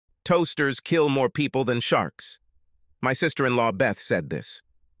toasters kill more people than sharks. My sister-in-law Beth said this.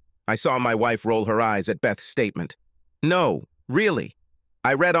 I saw my wife roll her eyes at Beth's statement. No, really.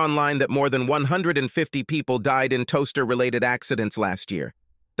 I read online that more than 150 people died in toaster-related accidents last year.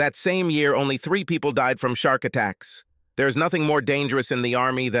 That same year, only 3 people died from shark attacks. There's nothing more dangerous in the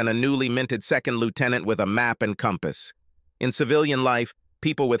Army than a newly minted second lieutenant with a map and compass. In civilian life,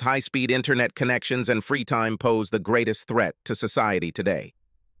 people with high-speed internet connections and free time pose the greatest threat to society today.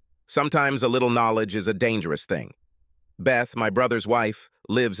 Sometimes a little knowledge is a dangerous thing. Beth, my brother's wife,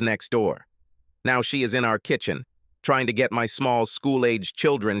 lives next door. Now she is in our kitchen, trying to get my small school-aged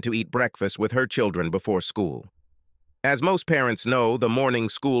children to eat breakfast with her children before school. As most parents know, the morning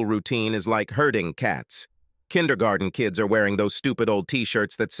school routine is like herding cats. Kindergarten kids are wearing those stupid old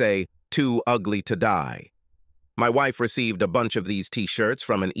t-shirts that say, "Too ugly to die." My wife received a bunch of these t-shirts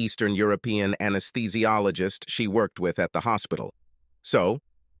from an Eastern European anesthesiologist she worked with at the hospital. So,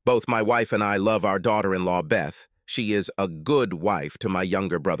 both my wife and I love our daughter-in-law Beth. She is a good wife to my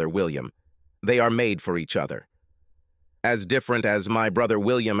younger brother William. They are made for each other. As different as my brother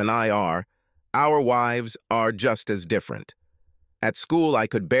William and I are, our wives are just as different. At school, I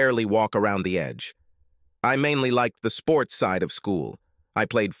could barely walk around the edge. I mainly liked the sports side of school. I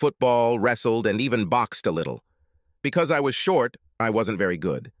played football, wrestled, and even boxed a little. Because I was short, I wasn't very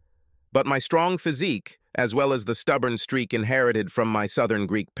good. But my strong physique, as well as the stubborn streak inherited from my Southern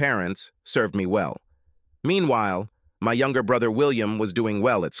Greek parents, served me well. Meanwhile, my younger brother William was doing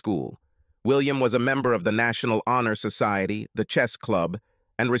well at school. William was a member of the National Honor Society, the chess club,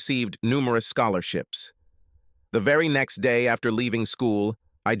 and received numerous scholarships. The very next day after leaving school,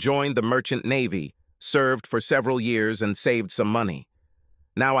 I joined the Merchant Navy, served for several years, and saved some money.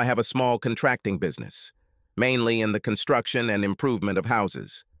 Now I have a small contracting business, mainly in the construction and improvement of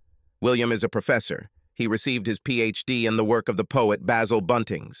houses. William is a professor. He received his PhD in the work of the poet Basil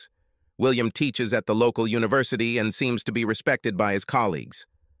Buntings. William teaches at the local university and seems to be respected by his colleagues.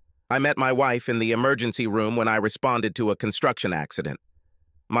 I met my wife in the emergency room when I responded to a construction accident.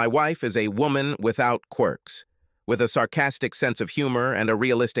 My wife is a woman without quirks, with a sarcastic sense of humor and a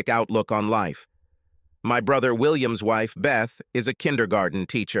realistic outlook on life. My brother William's wife, Beth, is a kindergarten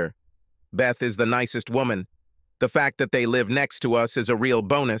teacher. Beth is the nicest woman. The fact that they live next to us is a real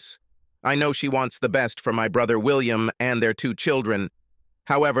bonus. I know she wants the best for my brother William and their 2 children.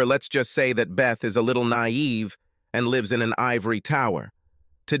 However, let's just say that Beth is a little naive and lives in an ivory tower.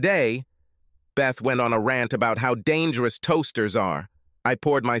 Today, Beth went on a rant about how dangerous toasters are. I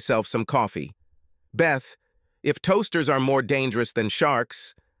poured myself some coffee. Beth, if toasters are more dangerous than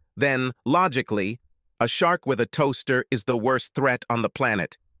sharks, then, logically, a shark with a toaster is the worst threat on the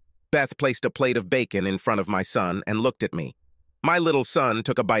planet. Beth placed a plate of bacon in front of my son and looked at me. My little son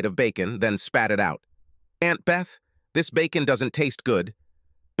took a bite of bacon, then spat it out. "Aunt Beth, this bacon doesn't taste good."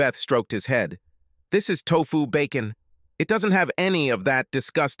 Beth stroked his head. "This is tofu bacon. It doesn't have any of that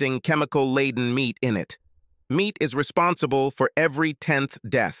disgusting chemical-laden meat in it. Meat is responsible for every 10th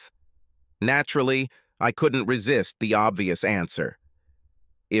death." Naturally, I couldn't resist the obvious answer.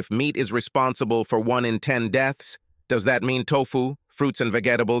 If meat is responsible for 1 in 10 deaths, does that mean tofu, fruits and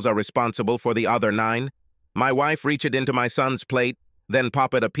vegetables are responsible for the other 9? My wife reached into my son's plate, then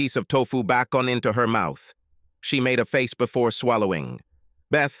popped a piece of tofu back on into her mouth. She made a face before swallowing.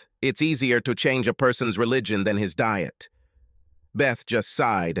 "Beth, it's easier to change a person's religion than his diet." Beth just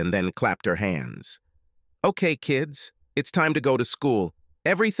sighed and then clapped her hands. "Okay, kids, it's time to go to school.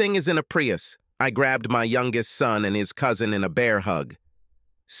 Everything is in a Prius." I grabbed my youngest son and his cousin in a bear hug.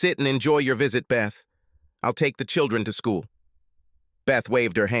 "Sit and enjoy your visit, Beth. I'll take the children to school." Beth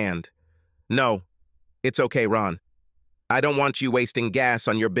waved her hand. "No, it's okay, Ron. I don't want you wasting gas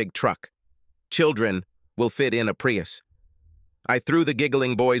on your big truck. Children will fit in a Prius." I threw the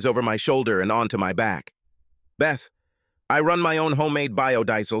giggling boys over my shoulder and onto my back. "Beth, I run my own homemade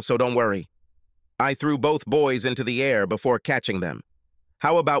biodiesel, so don't worry." I threw both boys into the air before catching them.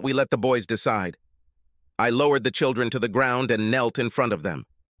 "How about we let the boys decide?" I lowered the children to the ground and knelt in front of them.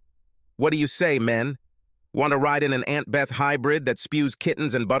 "What do you say, men? Want to ride in an Aunt Beth hybrid that spews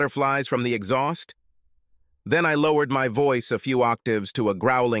kittens and butterflies from the exhaust?" Then I lowered my voice a few octaves to a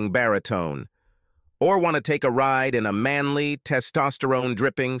growling baritone. "Or want to take a ride in a manly,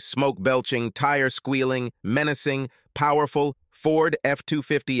 testosterone-dripping, smoke-belching, tire-squealing, menacing, powerful Ford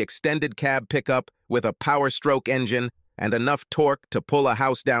F-250 extended cab pickup with a Power Stroke engine and enough torque to pull a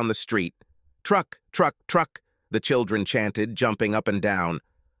house down the street?" "Truck, truck, truck," the children chanted, jumping up and down.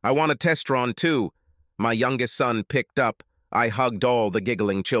 "I want a Testron, too." My youngest son picked up. I hugged all the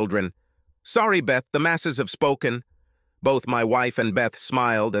giggling children. "Sorry, Beth, the masses have spoken." Both my wife and Beth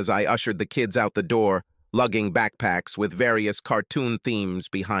smiled as I ushered the kids out the door, lugging backpacks with various cartoon themes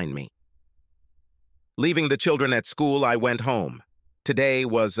behind me. Leaving the children at school, I went home. Today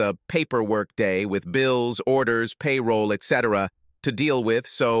was a paperwork day with bills, orders, payroll, etc. to deal with,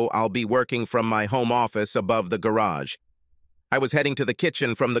 so I'll be working from my home office above the garage. I was heading to the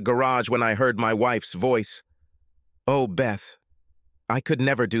kitchen from the garage when I heard my wife's voice. "Oh, Beth, I could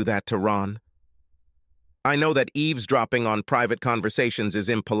never do that to Ron." I know that eavesdropping on private conversations is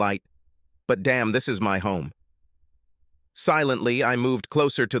impolite, but damn, this is my home. Silently, I moved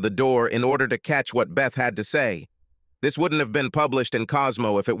closer to the door in order to catch what Beth had to say. This wouldn't have been published in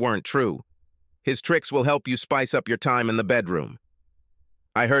Cosmo if it weren't true. His tricks will help you spice up your time in the bedroom.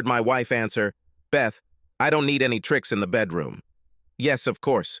 I heard my wife answer, "Beth, I don't need any tricks in the bedroom." "Yes, of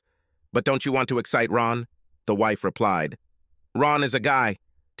course. But don't you want to excite Ron?" The wife replied. "Ron is a guy.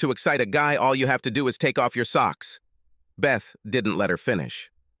 To excite a guy, all you have to do is take off your socks." Beth didn't let her finish.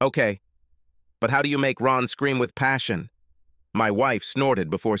 "Okay. But how do you make Ron scream with passion?" My wife snorted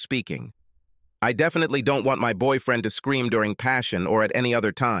before speaking. "I definitely don't want my boyfriend to scream during passion or at any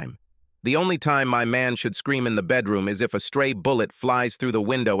other time. The only time my man should scream in the bedroom is if a stray bullet flies through the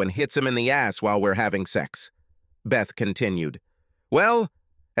window and hits him in the ass while we're having sex." Beth continued. "Well,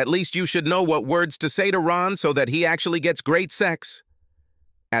 at least you should know what words to say to Ron so that he actually gets great sex."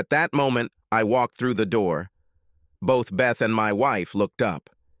 At that moment, I walked through the door. Both Beth and my wife looked up.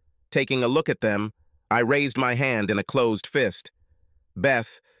 Taking a look at them, I raised my hand in a closed fist.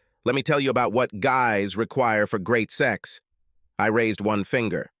 "Beth, let me tell you about what guys require for great sex." I raised one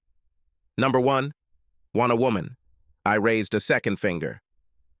finger. "Number 1, want a woman." I raised a second finger.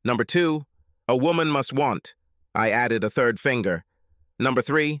 "Number 2, a woman must want." I added a third finger. "Number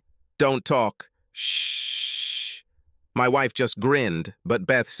 3, don't talk. Shh." My wife just grinned, but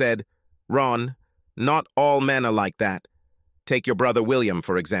Beth said, "Ron, not all men are like that. Take your brother William,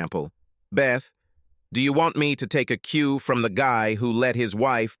 for example. Beth, do you want me to take a cue from the guy who let his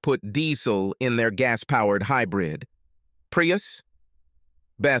wife put diesel in their gas-powered hybrid? Prius?"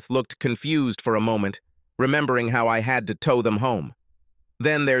 Beth looked confused for a moment, remembering how I had to tow them home.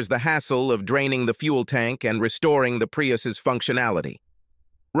 Then there's the hassle of draining the fuel tank and restoring the Prius's functionality.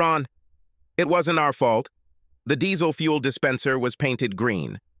 "Ron, it wasn't our fault. The diesel fuel dispenser was painted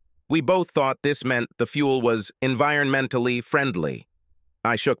green. We both thought this meant the fuel was environmentally friendly."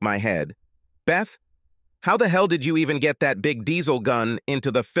 I shook my head. "Beth, how the hell did you even get that big diesel gun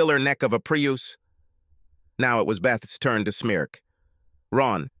into the filler neck of a Prius?" Now it was Beth's turn to smirk.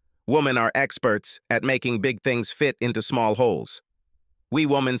 "Ron, women are experts at making big things fit into small holes. We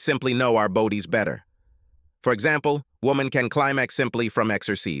women simply know our bodies better. For example, women can climax simply from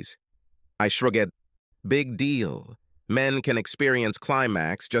exercise." I shrugged. "Big deal. Men can experience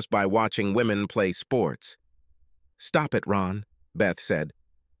climax just by watching women play sports." "Stop it, Ron," Beth said,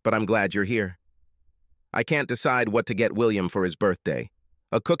 "but I'm glad you're here. I can't decide what to get William for his birthday.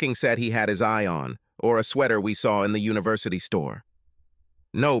 A cooking set he had his eye on, or a sweater we saw in the university store."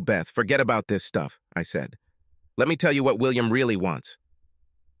 "No, Beth, forget about this stuff," I said. "Let me tell you what William really wants."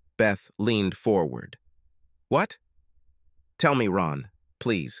 Beth leaned forward. "What?" "Tell me, Ron,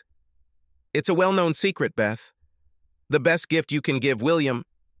 please." "It's a well-known secret, Beth. The best gift you can give William—"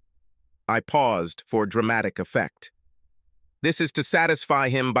 I paused for dramatic effect. "This is to satisfy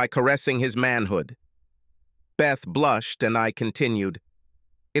him by caressing his manhood." Beth blushed and I continued.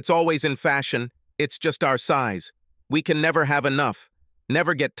 "It's always in fashion. It's just our size. We can never have enough.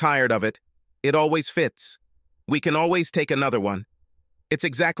 Never get tired of it. It always fits. We can always take another one. It's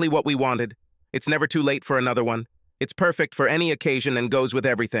exactly what we wanted. It's never too late for another one. It's perfect for any occasion and goes with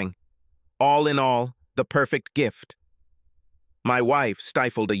everything. All in all, the perfect gift." My wife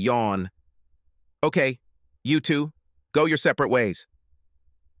stifled a yawn. "Okay, you two, go your separate ways."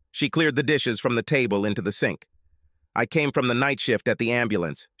 She cleared the dishes from the table into the sink. I came from the night shift at the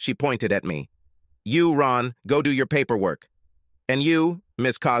ambulance. She pointed at me. "You, Ron, go do your paperwork. And you,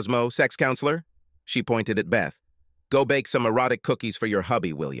 Miss Cosmo, sex counselor," she pointed at Beth, "go bake some erotic cookies for your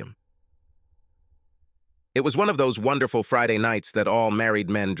hubby, William." It was one of those wonderful Friday nights that all married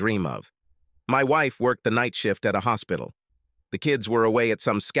men dream of. My wife worked the night shift at a hospital. The kids were away at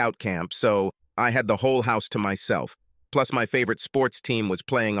some scout camp, so I had the whole house to myself. Plus my favorite sports team was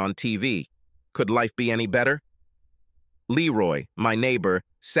playing on TV. Could life be any better? Leroy, my neighbor,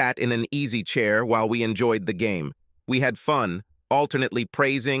 sat in an easy chair while we enjoyed the game. We had fun, alternately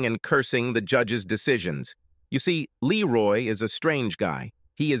praising and cursing the judge's decisions. You see, Leroy is a strange guy.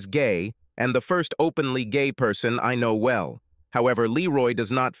 He is gay, and the first openly gay person I know well. However, Leroy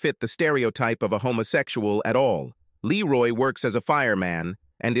does not fit the stereotype of a homosexual at all. Leroy works as a fireman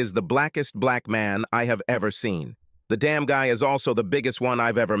and is the blackest black man I have ever seen. The damn guy is also the biggest one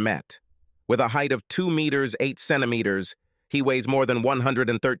I've ever met. With a height of 2 meters 8 centimeters, he weighs more than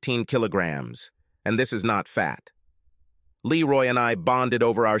 113 kilograms, and this is not fat. Leroy and I bonded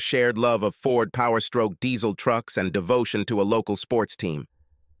over our shared love of Ford Power-Stroke diesel trucks and devotion to a local sports team.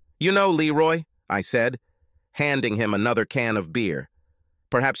 "You know, Leroy," I said, handing him another can of beer,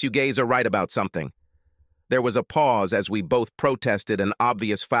 "perhaps you gays are right about something." There was a pause as we both protested an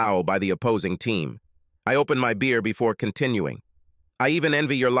obvious foul by the opposing team. I opened my beer before continuing. "I even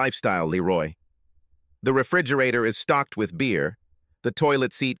envy your lifestyle, Leroy. The refrigerator is stocked with beer, the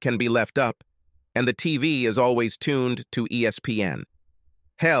toilet seat can be left up, and the TV is always tuned to ESPN.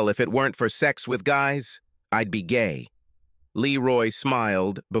 Hell, if it weren't for sex with guys, I'd be gay." Leroy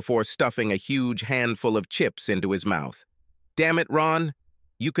smiled before stuffing a huge handful of chips into his mouth. "Damn it, Ron,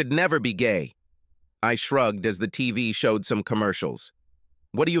 you could never be gay." I shrugged as the TV showed some commercials.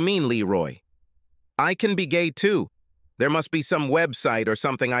 "What do you mean, Leroy?" "I can be gay too. There must be some website or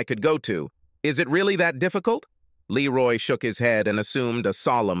something I could go to. Is it really that difficult?" Leroy shook his head and assumed a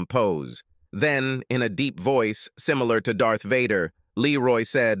solemn pose. Then, in a deep voice similar to Darth Vader, Leroy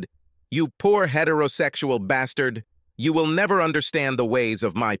said, "You poor heterosexual bastard. You will never understand the ways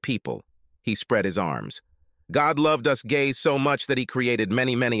of my people." He spread his arms. "God loved us gays so much that he created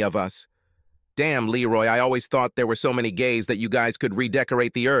many, many of us." "Damn, Leroy, I always thought there were so many gays that you guys could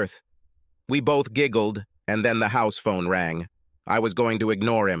redecorate the earth." We both giggled, and then the house phone rang. I was going to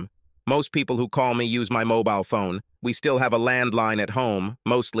ignore him. Most people who call me use my mobile phone. We still have a landline at home,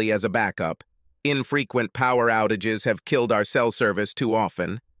 mostly as a backup. Infrequent power outages have killed our cell service too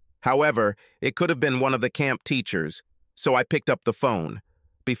often. However, it could have been one of the camp teachers, so I picked up the phone.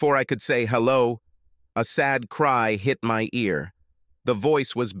 Before I could say hello, a sad cry hit my ear. The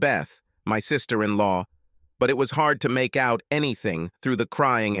voice was Beth, my sister-in-law, but it was hard to make out anything through the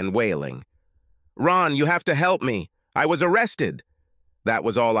crying and wailing. "Ron, you have to help me. I was arrested." That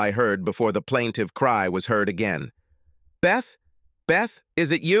was all I heard before the plaintive cry was heard again. "Beth? Beth,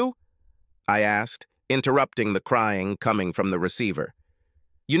 is it you?" I asked, interrupting the crying coming from the receiver.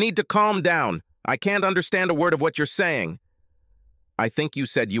 "You need to calm down. I can't understand a word of what you're saying." "I think you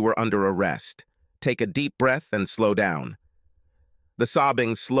said you were under arrest. Take a deep breath and slow down." The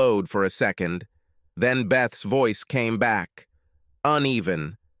sobbing slowed for a second. Then Beth's voice came back.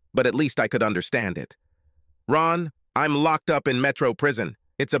 Uneven, but at least I could understand it. "Ron, I'm locked up in Metro Prison.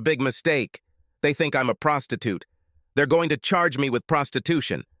 It's a big mistake. They think I'm a prostitute. They're going to charge me with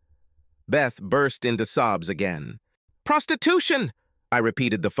prostitution." Beth burst into sobs again. "Prostitution!" I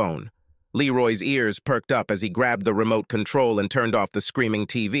repeated the phone. Leroy's ears perked up as he grabbed the remote control and turned off the screaming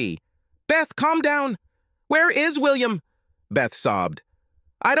TV. "Beth, calm down! Where is William?" Beth sobbed.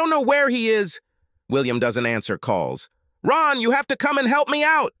 "I don't know where he is." William doesn't answer calls. "Ron, you have to come and help me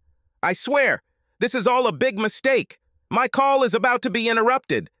out. I swear, this is all a big mistake. My call is about to be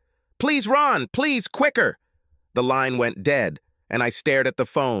interrupted. Please, Ron, please, quicker." The line went dead, and I stared at the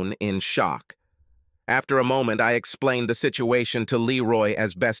phone in shock. After a moment, I explained the situation to Leroy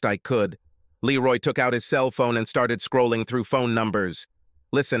as best I could. Leroy took out his cell phone and started scrolling through phone numbers.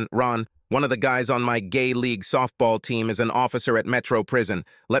 "Listen, Ron, one of the guys on my gay league softball team is an officer at Metro Prison.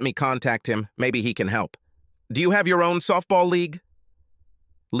 Let me contact him. Maybe he can help." "Do you have your own softball league?"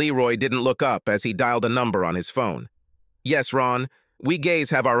 Leroy didn't look up as he dialed a number on his phone. "Yes, Ron, we gays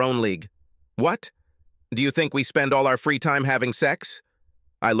have our own league." "What? Do you think we spend all our free time having sex?"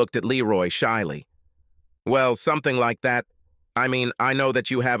 I looked at Leroy shyly. "Well, something like that. I mean, I know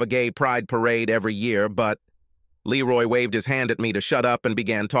that you have a gay pride parade every year, but..." Leroy waved his hand at me to shut up and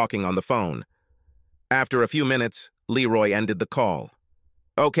began talking on the phone. After a few minutes, Leroy ended the call.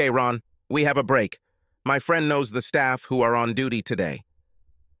 "Okay, Ron, we have a break. My friend knows the staff who are on duty today.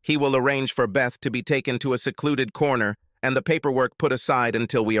 He will arrange for Beth to be taken to a secluded corner and the paperwork put aside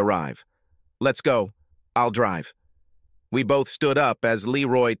until we arrive. Let's go. I'll drive." We both stood up as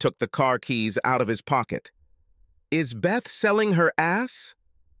Leroy took the car keys out of his pocket. "Is Beth selling her ass?"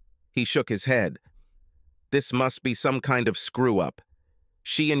 He shook his head. "This must be some kind of screw-up.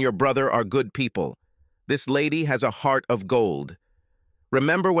 She and your brother are good people. This lady has a heart of gold.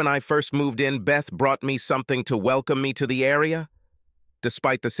 Remember when I first moved in, Beth brought me something to welcome me to the area?"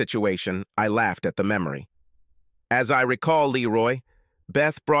 Despite the situation, I laughed at the memory. "As I recall, Leroy,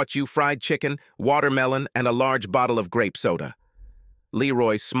 Beth brought you fried chicken, watermelon, and a large bottle of grape soda."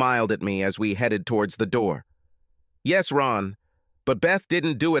 Leroy smiled at me as we headed towards the door. "Yes, Ron, but Beth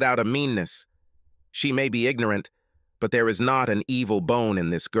didn't do it out of meanness. She may be ignorant, but there is not an evil bone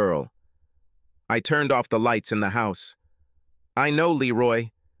in this girl." I turned off the lights in the house. "I know, Leroy.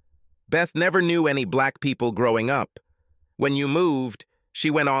 Beth never knew any black people growing up. When you moved, she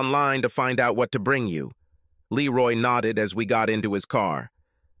went online to find out what to bring you." Leroy nodded as we got into his car.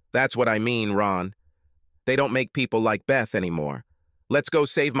 That's what I mean, Ron. They don't make people like Beth anymore. Let's go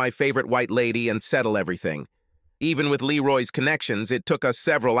save my favorite white lady and settle everything. Even with Leroy's connections, it took us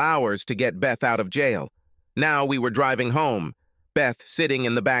several hours to get Beth out of jail. Now we were driving home, Beth sitting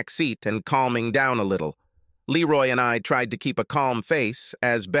in the back seat and calming down a little. Leroy and I tried to keep a calm face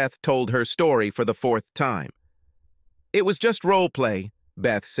as Beth told her story for the fourth time. It was just role play,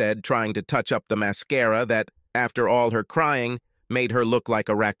 Beth said, trying to touch up the mascara that, after all her crying, made her look like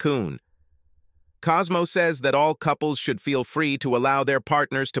a raccoon. Cosmo says that all couples should feel free to allow their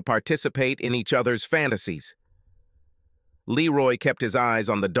partners to participate in each other's fantasies. Leroy kept his eyes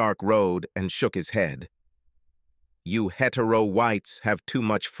on the dark road and shook his head. You hetero whites have too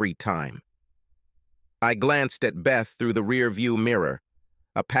much free time. I glanced at Beth through the rear-view mirror,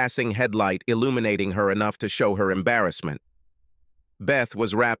 a passing headlight illuminating her enough to show her embarrassment. Beth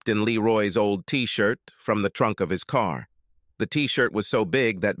was wrapped in Leroy's old t-shirt from the trunk of his car. The t-shirt was so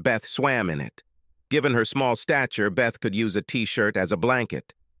big that Beth swam in it. Given her small stature, Beth could use a t-shirt as a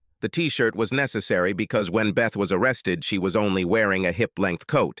blanket. The t-shirt was necessary because when Beth was arrested, she was only wearing a hip-length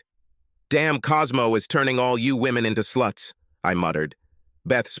coat. Damn, Cosmo is turning all you women into sluts, I muttered.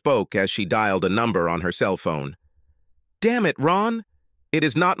 Beth spoke as she dialed a number on her cell phone. Damn it, Ron! It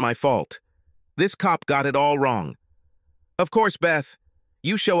is not my fault. This cop got it all wrong. Of course, Beth,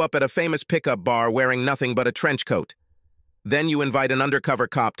 you show up at a famous pickup bar wearing nothing but a trench coat. Then you invite an undercover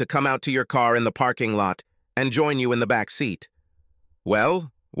cop to come out to your car in the parking lot and join you in the back seat.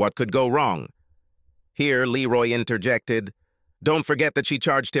 Well, what could go wrong? Here, Leroy interjected, Don't forget that she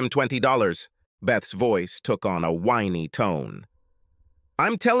charged him $20. Beth's voice took on a whiny tone.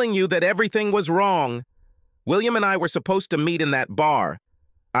 I'm telling you that everything was wrong. William and I were supposed to meet in that bar.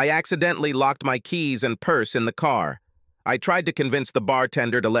 I accidentally locked my keys and purse in the car. I tried to convince the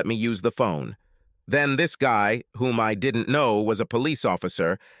bartender to let me use the phone. Then this guy, whom I didn't know was a police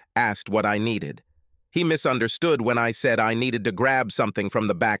officer, asked what I needed. He misunderstood when I said I needed to grab something from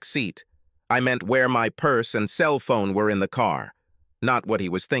the back seat. I meant where my purse and cell phone were in the car, not what he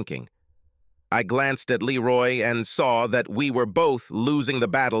was thinking. I glanced at Leroy and saw that we were both losing the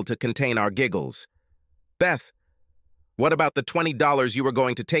battle to contain our giggles. Beth, what about the $20 you were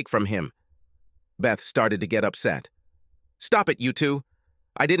going to take from him? Beth started to get upset. Stop it, you two.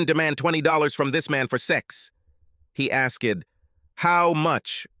 I didn't demand $20 from this man for sex. He asked, how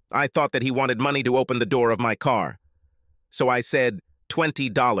much? I thought that he wanted money to open the door of my car. So I said,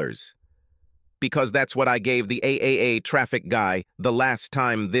 $20. Because that's what I gave the AAA traffic guy the last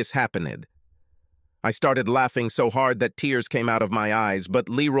time this happened. I started laughing so hard that tears came out of my eyes, but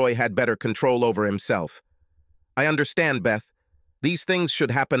Leroy had better control over himself. I understand, Beth. These things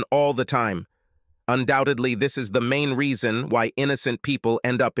should happen all the time. Undoubtedly, this is the main reason why innocent people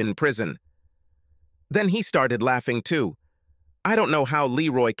end up in prison. Then he started laughing too. I don't know how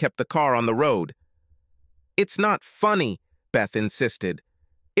Leroy kept the car on the road. It's not funny, Beth insisted.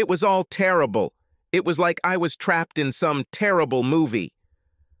 It was all terrible. It was like I was trapped in some terrible movie.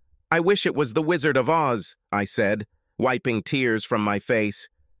 I wish it was the Wizard of Oz, I said, wiping tears from my face.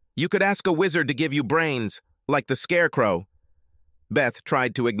 You could ask a wizard to give you brains, like the Scarecrow. Beth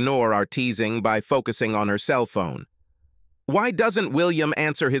tried to ignore our teasing by focusing on her cell phone. Why doesn't William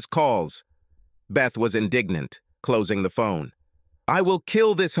answer his calls? Beth was indignant, closing the phone. I will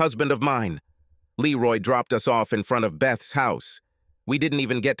kill this husband of mine. Leroy dropped us off in front of Beth's house. We didn't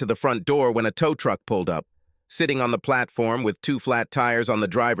even get to the front door when a tow truck pulled up. Sitting on the platform with 2 flat tires on the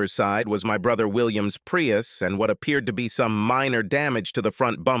driver's side was my brother William's Prius and what appeared to be some minor damage to the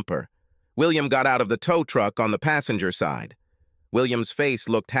front bumper. William got out of the tow truck on the passenger side. William's face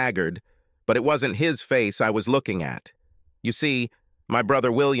looked haggard, but it wasn't his face I was looking at. You see, my brother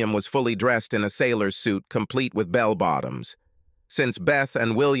William was fully dressed in a sailor's suit complete with bell-bottoms. Since Beth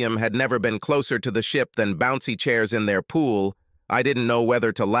and William had never been closer to the ship than bouncy chairs in their pool, I didn't know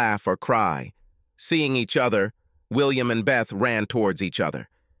whether to laugh or cry. Seeing each other, William and Beth ran towards each other.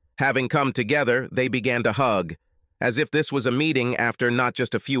 Having come together, they began to hug, as if this was a meeting after not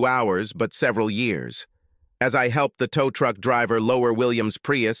just a few hours, but several years. As I helped the tow truck driver lower William's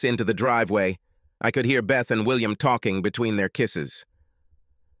Prius into the driveway, I could hear Beth and William talking between their kisses.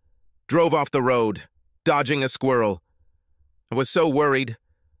 Drove off the road, dodging a squirrel. I was so worried.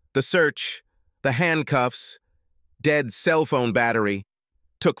 The search, the handcuffs, dead cell phone battery.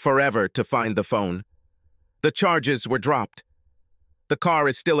 Took forever to find the phone. The charges were dropped. The car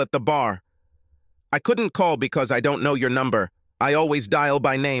is still at the bar. I couldn't call because I don't know your number. I always dial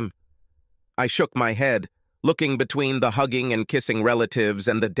by name. I shook my head, looking between the hugging and kissing relatives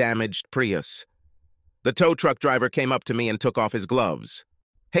and the damaged Prius. The tow truck driver came up to me and took off his gloves.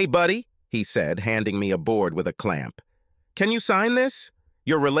 Hey, buddy, he said, handing me a board with a clamp. Can you sign this?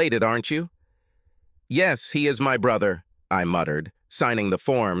 You're related, aren't you?" "Yes, he is my brother," I muttered, signing the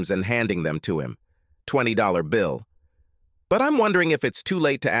forms and handing them to him. $20 bill. "But I'm wondering if it's too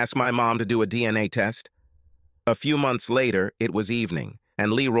late to ask my mom to do a DNA test." A few months later, it was evening,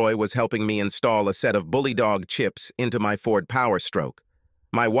 and Leroy was helping me install a set of Bully Dog chips into my Ford Power Stroke.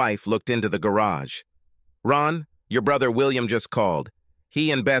 My wife looked into the garage. "Ron, your brother William just called.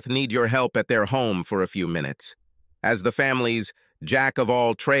 He and Beth need your help at their home for a few minutes. As the family's jack of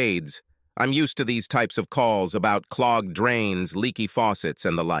all trades, I'm used to these types of calls about clogged drains, leaky faucets,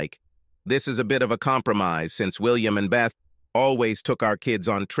 and the like. This is a bit of a compromise since William and Beth always took our kids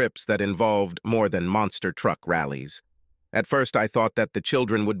on trips that involved more than monster truck rallies. At first I thought that the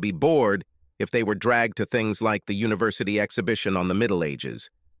children would be bored if they were dragged to things like the university exhibition on the Middle Ages.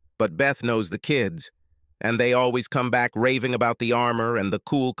 But Beth knows the kids, and they always come back raving about the armor and the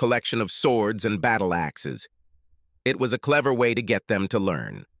cool collection of swords and battle axes. It was a clever way to get them to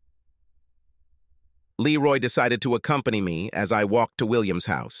learn. Leroy decided to accompany me as I walked to William's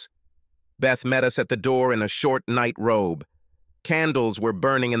house. Beth met us at the door in a short night robe. Candles were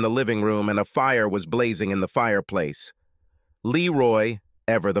burning in the living room and a fire was blazing in the fireplace. Leroy,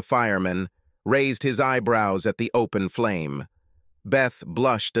 ever the fireman, raised his eyebrows at the open flame. Beth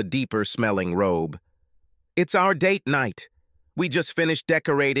blushed a deeper-smelling robe. "It's our date night. We just finished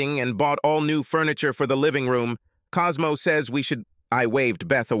decorating and bought all new furniture for the living room. Cosmo says we should—" I waved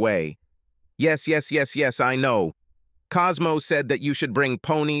Beth away. Yes, I know. Cosmo said that you should bring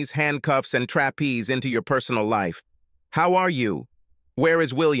ponies, handcuffs, and trapeze into your personal life. How are you? Where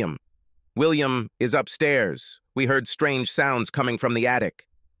is William?" "William is upstairs. We heard strange sounds coming from the attic.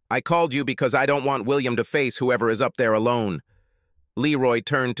 I called you because I don't want William to face whoever is up there alone." Leroy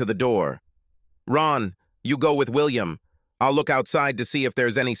turned to the door. "Ron, you go with William. I'll look outside to see if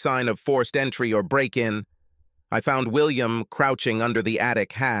there's any sign of forced entry or break-in." I found William crouching under the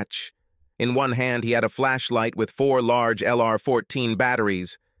attic hatch. In one hand, he had a flashlight with 4 large LR-14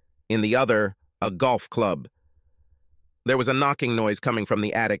 batteries. In the other, a golf club. There was a knocking noise coming from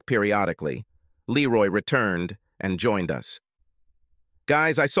the attic periodically. Leroy returned and joined us.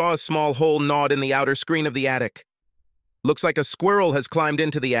 "Guys, I saw a small hole gnawed in the outer screen of the attic. Looks like a squirrel has climbed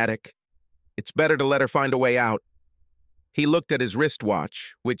into the attic. It's better to let her find a way out." He looked at his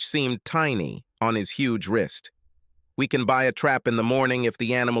wristwatch, which seemed tiny on his huge wrist. "We can buy a trap in the morning if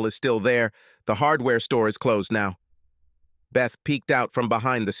the animal is still there. The hardware store is closed now." Beth peeked out from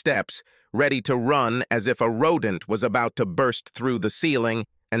behind the steps, ready to run as if a rodent was about to burst through the ceiling,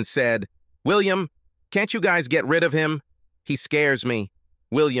 and said, "William, can't you guys get rid of him? He scares me."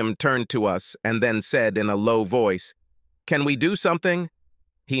 William turned to us and then said in a low voice, "Can we do something?"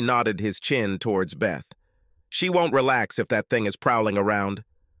 He nodded his chin towards Beth. "She won't relax if that thing is prowling around."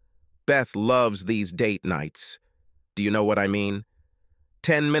 Beth loves these date nights. Do you know what I mean?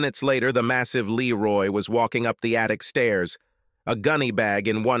 10 minutes later, the massive Leroy was walking up the attic stairs, a gunny bag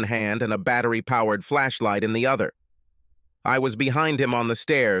in one hand and a battery-powered flashlight in the other. I was behind him on the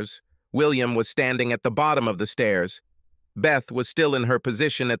stairs. William was standing at the bottom of the stairs. Beth was still in her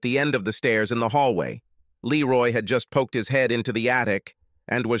position at the end of the stairs in the hallway. Leroy had just poked his head into the attic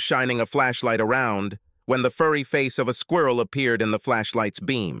and was shining a flashlight around when the furry face of a squirrel appeared in the flashlight's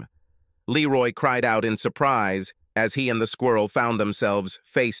beam. Leroy cried out in surprise as he and the squirrel found themselves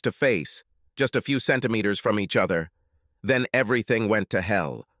face to face, just a few centimeters from each other. Then everything went to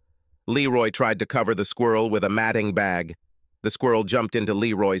hell. Leroy tried to cover the squirrel with a matting bag. The squirrel jumped into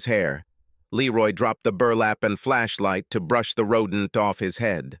Leroy's hair. Leroy dropped the burlap and flashlight to brush the rodent off his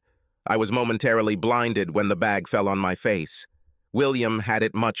head. I was momentarily blinded when the bag fell on my face. William had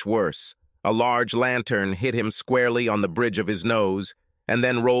it much worse. A large lantern hit him squarely on the bridge of his nose and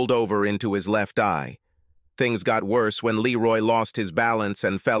then rolled over into his left eye. Things got worse when Leroy lost his balance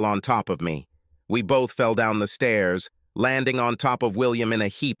and fell on top of me. We both fell down the stairs, landing on top of William in a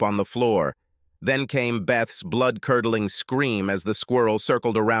heap on the floor. Then came Beth's blood-curdling scream as the squirrel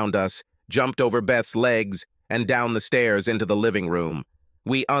circled around us, jumped over Beth's legs, and down the stairs into the living room.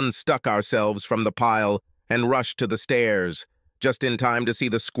 We unstuck ourselves from the pile and rushed to the stairs, just in time to see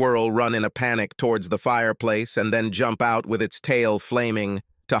the squirrel run in a panic towards the fireplace and then jump out with its tail flaming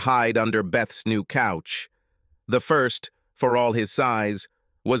to hide under Beth's new couch. The first, for all his size,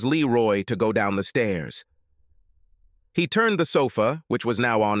 was Leroy to go down the stairs. He turned the sofa, which was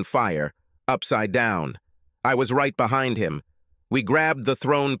now on fire, upside down. I was right behind him. We grabbed the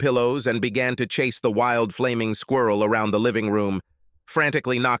thrown pillows and began to chase the wild flaming squirrel around the living room,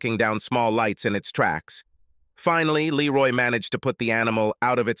 frantically knocking down small lights in its tracks. Finally, Leroy managed to put the animal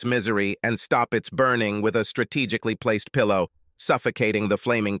out of its misery and stop its burning with a strategically placed pillow, suffocating the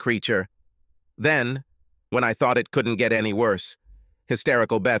flaming creature. Then, when I thought it couldn't get any worse,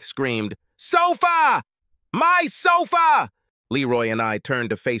 Hysterical Beth screamed, "Sofa! My sofa!" Leroy and I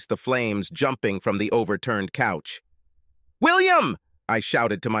turned to face the flames jumping from the overturned couch. "William!" I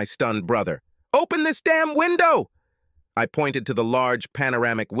shouted to my stunned brother. "Open this damn window!" I pointed to the large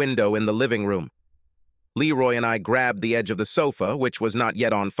panoramic window in the living room. Leroy and I grabbed the edge of the sofa, which was not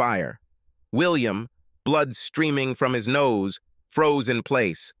yet on fire. William, blood streaming from his nose, froze in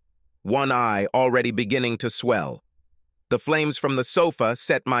place, one eye already beginning to swell. The flames from the sofa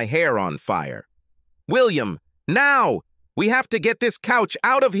set my hair on fire. "William, now! We have to get this couch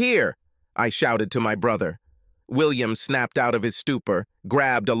out of here!" I shouted to my brother. William snapped out of his stupor,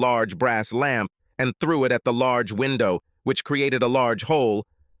 grabbed a large brass lamp, and threw it at the large window, which created a large hole,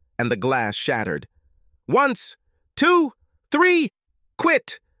 and the glass shattered. "Once, 2, 3,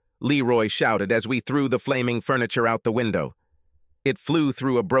 quit!" Leroy shouted as we threw the flaming furniture out the window. It flew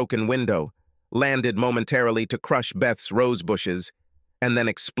through a broken window, landed momentarily to crush Beth's rose bushes, and then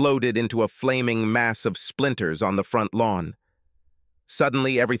exploded into a flaming mass of splinters on the front lawn.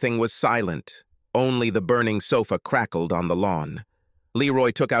 Suddenly, everything was silent. Only the burning sofa crackled on the lawn.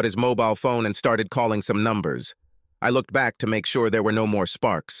 Leroy took out his mobile phone and started calling some numbers. I looked back to make sure there were no more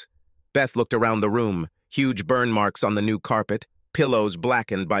sparks. Beth looked around the room, huge burn marks on the new carpet, pillows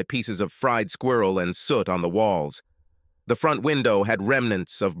blackened by pieces of fried squirrel and soot on the walls. The front window had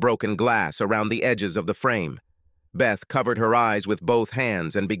remnants of broken glass around the edges of the frame. Beth covered her eyes with both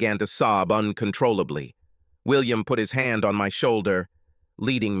hands and began to sob uncontrollably. William put his hand on my shoulder,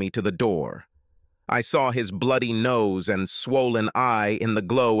 leading me to the door. I saw his bloody nose and swollen eye in the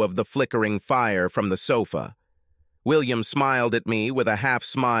glow of the flickering fire from the sofa. William smiled at me with a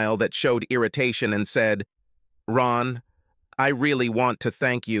half-smile that showed irritation and said, "Ron, I really want to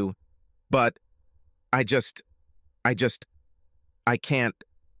thank you, but I can't.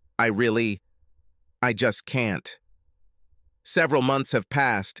 I just can't." Several months have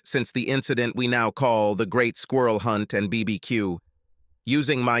passed since the incident we now call the Great Squirrel Hunt and BBQ.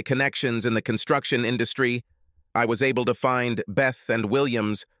 Using my connections in the construction industry, I was able to find Beth and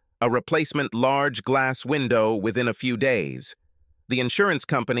Williams a replacement large glass window within a few days. The insurance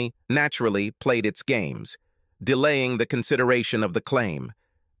company naturally played its games, delaying the consideration of the claim,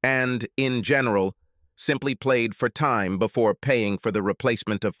 and, in general, simply played for time before paying for the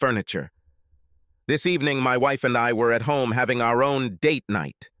replacement of furniture. This evening, my wife and I were at home having our own date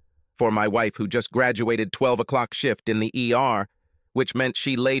night. For my wife, who just graduated 12 o'clock shift in the ER, which meant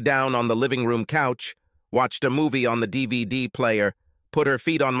she lay down on the living room couch, watched a movie on the DVD player, put her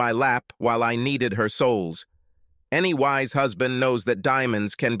feet on my lap while I kneaded her soles. Any wise husband knows that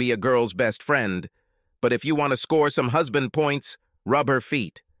diamonds can be a girl's best friend, but if you want to score some husband points, rub her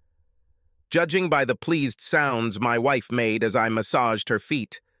feet. Judging by the pleased sounds my wife made as I massaged her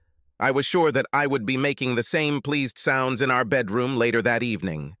feet, I was sure that I would be making the same pleased sounds in our bedroom later that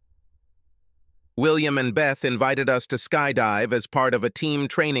evening. William and Beth invited us to skydive as part of a team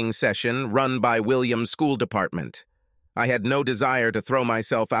training session run by William's school department. I had no desire to throw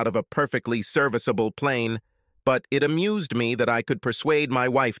myself out of a perfectly serviceable plane, but it amused me that I could persuade my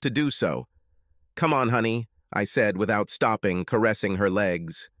wife to do so. "Come on, honey," I said without stopping, caressing her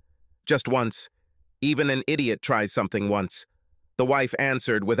legs. "Just once. Even an idiot tries something once," the wife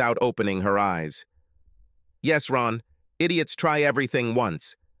answered without opening her eyes. "Yes, Ron, idiots try everything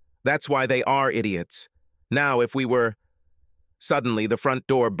once. That's why they are idiots. Now, if we were—" Suddenly, the front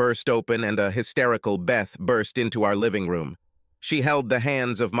door burst open and a hysterical Beth burst into our living room. She held the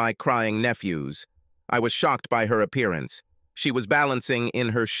hands of my crying nephews. I was shocked by her appearance. She was balancing in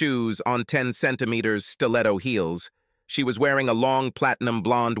her shoes on 10 centimeters stiletto heels. She was wearing a long platinum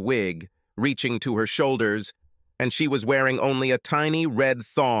blonde wig, reaching to her shoulders, and she was wearing only a tiny red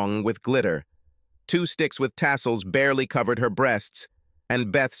thong with glitter. 2 sticks with tassels barely covered her breasts,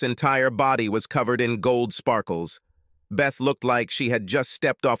 and Beth's entire body was covered in gold sparkles. Beth looked like she had just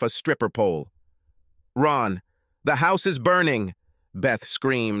stepped off a stripper pole. "Ron, the house is burning," Beth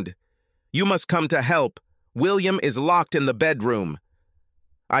screamed. "You must come to help. William is locked in the bedroom."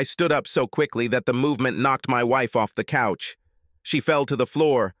 I stood up so quickly that the movement knocked my wife off the couch. She fell to the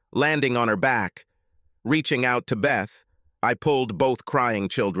floor, landing on her back. Reaching out to Beth, I pulled both crying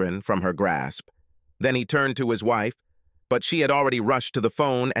children from her grasp. Then he turned to his wife, but she had already rushed to the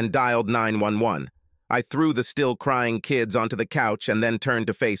phone and dialed 911. I threw the still crying kids onto the couch and then turned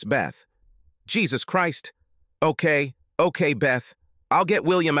to face Beth. "Jesus Christ. Okay, Beth. I'll get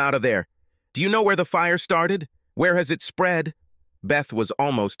William out of there. Do you know where the fire started? Where has it spread?" Beth was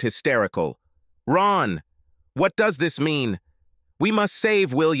almost hysterical. "Ron, what does this mean? We must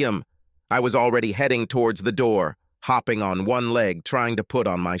save William." I was already heading towards the door, hopping on one leg, trying to put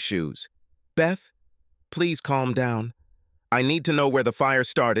on my shoes. "Beth, please calm down. I need to know where the fire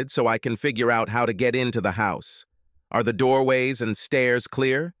started so I can figure out how to get into the house. Are the doorways and stairs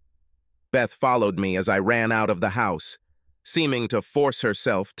clear? Beth followed me as I ran out of the house, seeming to force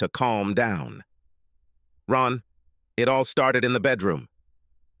herself to calm down. Ron, it all started in the bedroom.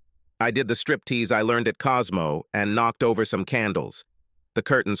 I did the striptease I learned at Cosmo and knocked over some candles. The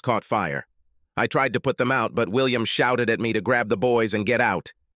curtains caught fire. I tried to put them out, but William shouted at me to grab the boys and get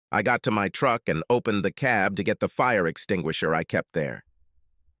out. I got to my truck and opened the cab to get the fire extinguisher I kept there.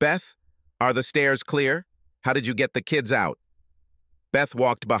 Beth, are the stairs clear? How did you get the kids out? Beth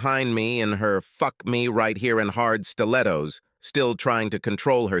walked behind me in her fuck me right here in hard stilettos, still trying to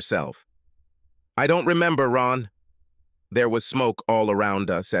control herself. I don't remember, Ron. There was smoke all around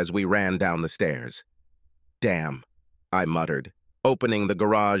us as we ran down the stairs. Damn, I muttered, opening the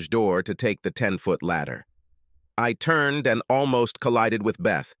garage door to take the 10-foot ladder. I turned and almost collided with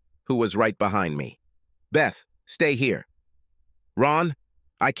Beth, who was right behind me. Beth, stay here. Ron,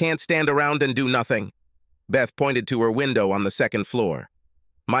 I can't stand around and do nothing. Beth pointed to her window on the second floor.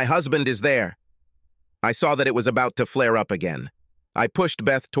 My husband is there. I saw that it was about to flare up again. I pushed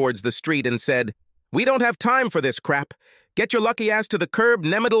Beth towards the street and said, We don't have time for this crap. Get your lucky ass to the curb,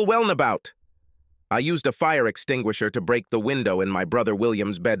 Nemiddle Wellnabout. I used a fire extinguisher to break the window in my brother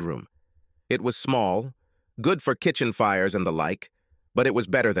William's bedroom. It was small, good for kitchen fires and the like, but it was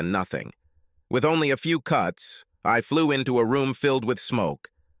better than nothing. With only a few cuts, I flew into a room filled with smoke.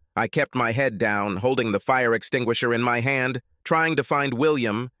 I kept my head down, holding the fire extinguisher in my hand, trying to find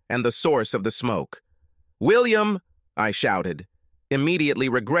William and the source of the smoke. William, I shouted, immediately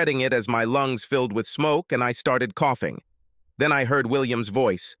regretting it as my lungs filled with smoke and I started coughing. Then I heard William's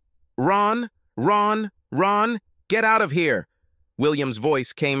voice. Ron, Ron, Ron, get out of here. William's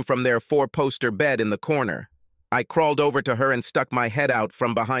voice came from their 4-poster bed in the corner. I crawled over to her and stuck my head out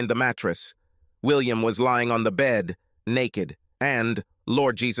from behind the mattress. William was lying on the bed, naked, and,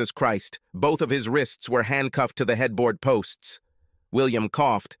 Lord Jesus Christ, both of his wrists were handcuffed to the headboard posts. William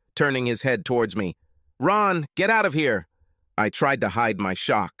coughed, turning his head towards me. Ron, get out of here. I tried to hide my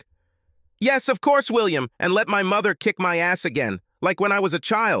shock. Yes, of course, William, and let my mother kick my ass again, like when I was a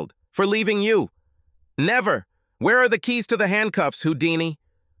child, for leaving you. Never. Where are the keys to the handcuffs, Houdini?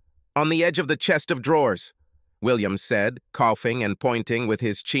 On the edge of the chest of drawers, William said, coughing and pointing with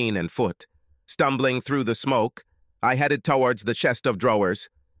his chin and foot. Stumbling through the smoke, I headed towards the chest of drawers,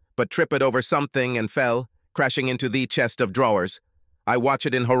 but tripped over something and fell, crashing into the chest of drawers. I watched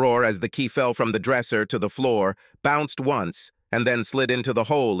it in horror as the key fell from the dresser to the floor, bounced once, and then slid into the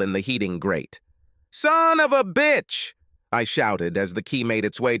hole in the heating grate. Son of a bitch! I shouted as the key made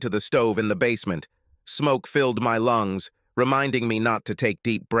its way to the stove in the basement. Smoke filled my lungs, reminding me not to take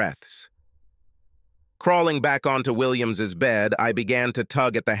deep breaths. Crawling back onto Williams's bed, I began to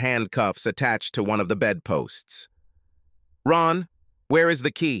tug at the handcuffs attached to one of the bedposts. Ron, where is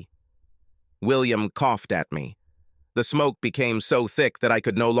the key? William coughed at me. The smoke became so thick that I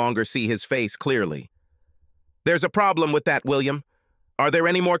could no longer see his face clearly. There's a problem with that, William. Are there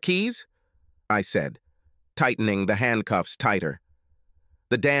any more keys? I said, tightening the handcuffs tighter.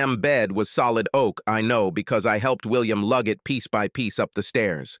 The damn bed was solid oak, I know, because I helped William lug it piece by piece up the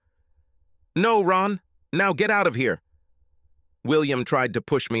stairs. No, Ron. Now get out of here. William tried to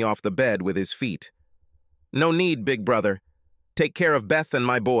push me off the bed with his feet. No need, big brother. Take care of Beth and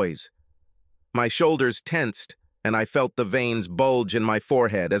my boys. My shoulders tensed, and I felt the veins bulge in my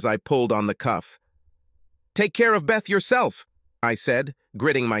forehead as I pulled on the cuff. Take care of Beth yourself, I said,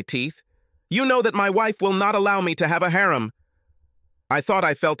 gritting my teeth. You know that my wife will not allow me to have a harem. I thought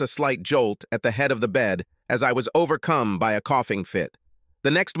I felt a slight jolt at the head of the bed as I was overcome by a coughing fit.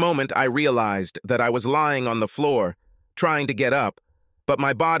 The next moment I realized that I was lying on the floor, trying to get up, but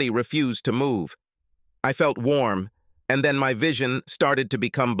my body refused to move. I felt warm, and then my vision started to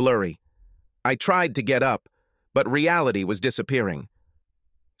become blurry. I tried to get up, but reality was disappearing.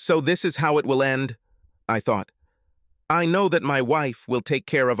 So this is how it will end, I thought. I know that my wife will take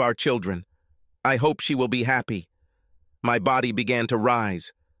care of our children. I hope she will be happy. My body began to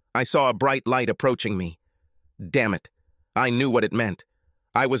rise. I saw a bright light approaching me. Damn it. I knew what it meant.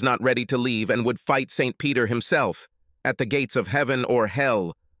 I was not ready to leave and would fight St. Peter himself, at the gates of heaven or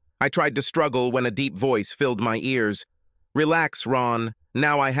hell. I tried to struggle when a deep voice filled my ears. Relax, Ron.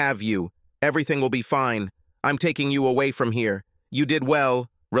 Now I have you. Everything will be fine. I'm taking you away from here. You did well.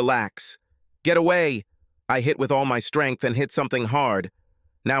 Relax. Get away. I hit with all my strength and hit something hard.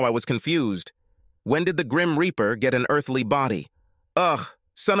 Now I was confused. When did the Grim Reaper get an earthly body? Ugh,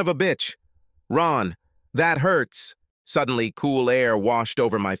 son of a bitch. Ron, that hurts. Suddenly, cool air washed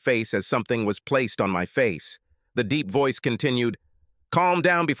over my face as something was placed on my face. The deep voice continued, Calm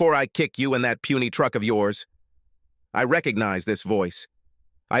down before I kick you in that puny truck of yours. I recognized this voice.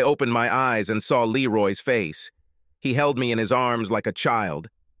 I opened my eyes and saw Leroy's face. He held me in his arms like a child.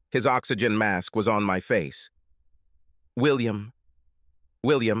 His oxygen mask was on my face. "William,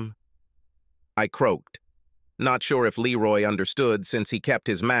 William," I croaked, not sure if Leroy understood since he kept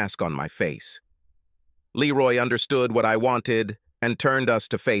his mask on my face. Leroy understood what I wanted and turned us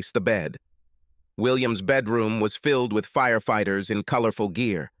to face the bed. William's bedroom was filled with firefighters in colorful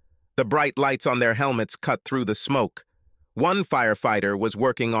gear. The bright lights on their helmets cut through the smoke. One firefighter was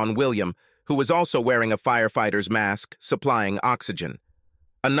working on William, who was also wearing a firefighter's mask, supplying oxygen.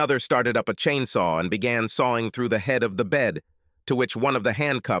 Another started up a chainsaw and began sawing through the head of the bed, to which one of the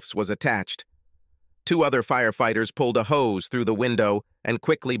handcuffs was attached. Two other firefighters pulled a hose through the window and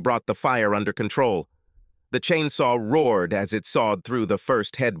quickly brought the fire under control. The chainsaw roared as it sawed through the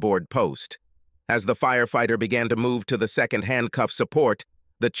first headboard post. As the firefighter began to move to the second handcuff support,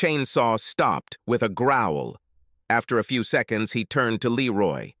 the chainsaw stopped with a growl. After a few seconds, he turned to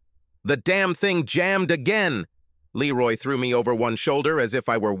Leroy. "The damn thing jammed again!" Leroy threw me over one shoulder as if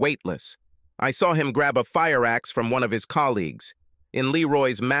I were weightless. I saw him grab a fire axe from one of his colleagues. In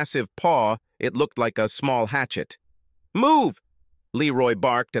Leroy's massive paw, it looked like a small hatchet. "Move!" Leroy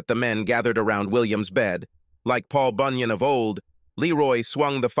barked at the men gathered around William's bed. Like Paul Bunyan of old, Leroy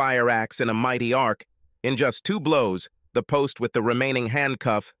swung the fire axe in a mighty arc. In just 2 blows, the post with the remaining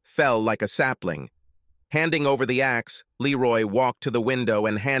handcuff fell like a sapling. Handing over the axe, Leroy walked to the window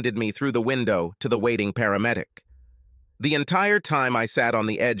and handed me through the window to the waiting paramedic. The entire time I sat on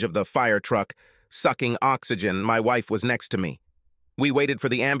the edge of the fire truck, sucking oxygen, my wife was next to me. We waited for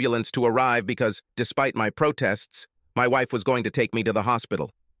the ambulance to arrive because, despite my protests, my wife was going to take me to the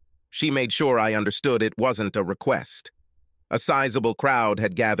hospital. She made sure I understood it wasn't a request. A sizable crowd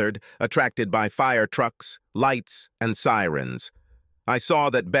had gathered, attracted by fire trucks, lights, and sirens. I saw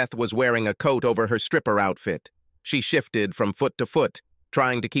that Beth was wearing a coat over her stripper outfit. She shifted from foot to foot,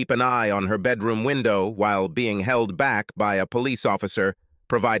 trying to keep an eye on her bedroom window while being held back by a police officer,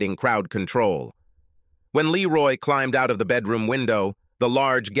 providing crowd control. When Leroy climbed out of the bedroom window, the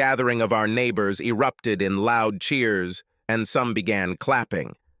large gathering of our neighbors erupted in loud cheers, and some began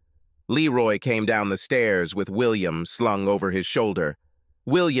clapping. Leroy came down the stairs with William slung over his shoulder.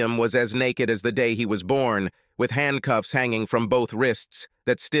 William was as naked as the day he was born, with handcuffs hanging from both wrists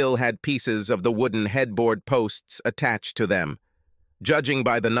that still had pieces of the wooden headboard posts attached to them. Judging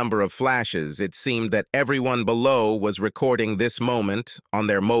by the number of flashes, it seemed that everyone below was recording this moment on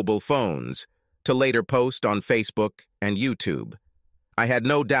their mobile phones, to later post on Facebook and YouTube. I had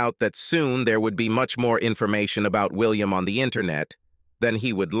no doubt that soon there would be much more information about William on the internet than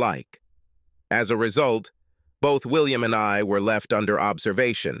he would like. As a result, both William and I were left under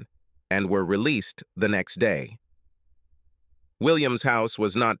observation and were released the next day. William's house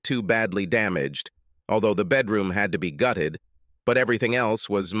was not too badly damaged, although the bedroom had to be gutted, but everything else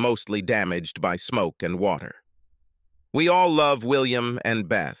was mostly damaged by smoke and water. We all love William and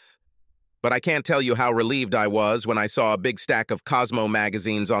Beth, but I can't tell you how relieved I was when I saw a big stack of Cosmo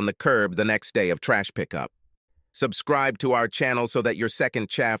magazines on the curb the next day of trash pickup. Subscribe to our channel so that your second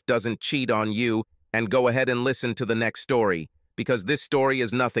chaff doesn't cheat on you, and go ahead and listen to the next story, because this story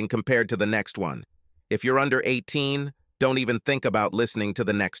is nothing compared to the next one. If you're under 18, don't even think about listening to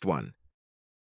the next one.